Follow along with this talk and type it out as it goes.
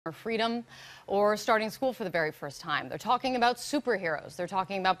or freedom, or starting school for the very first time. They're talking about superheroes. They're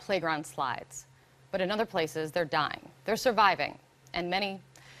talking about playground slides. But in other places, they're dying. They're surviving. And many,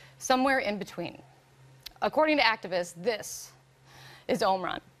 somewhere in between. According to activists, this is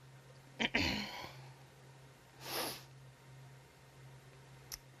Omran.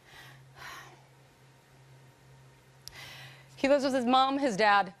 He lives with his mom, his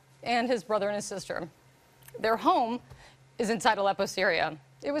dad, and his brother and his sister. Their home is inside Aleppo, Syria.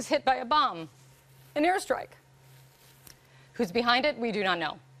 It was hit by a bomb, an airstrike. Who's behind it, we do not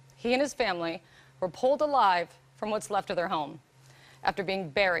know. He and his family were pulled alive from what's left of their home after being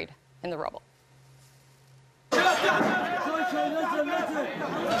buried in the rubble.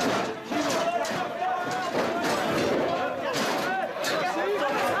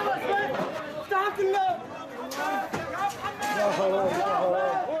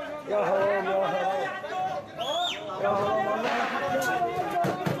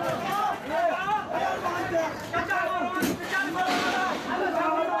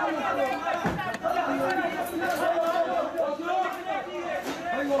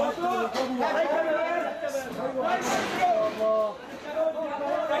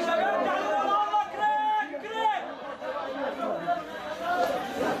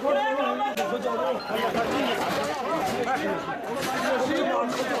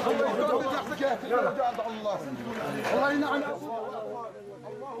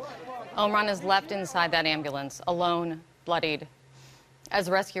 Omran is left inside that ambulance, alone, bloodied, as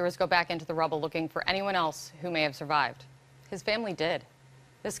rescuers go back into the rubble looking for anyone else who may have survived. His family did.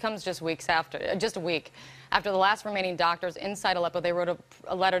 This comes just a week after the last remaining doctors inside Aleppo. They wrote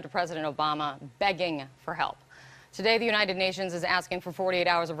a letter to President Obama begging for help. Today, the United Nations is asking for 48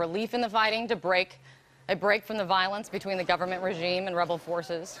 hours of relief in the fighting, to a break from the violence between the government regime and rebel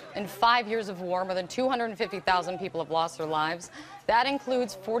forces. In 5 years of war, more than 250,000 people have lost their lives. That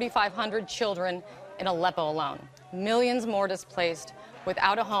includes 4,500 children in Aleppo alone. Millions more displaced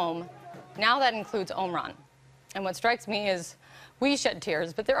without a home. Now that includes Omran. And what strikes me is we shed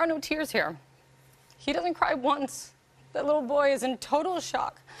tears, but there are no tears here. He doesn't cry once. That little boy is in total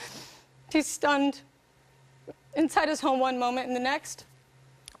shock. He's stunned inside his home one moment, and the next,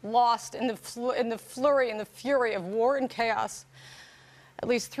 lost in the flurry and the fury of war and chaos. At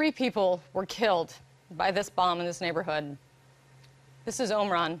least 3 people were killed by this bomb in this neighborhood. This is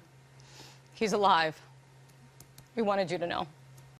Omran. He's alive. We wanted you to know.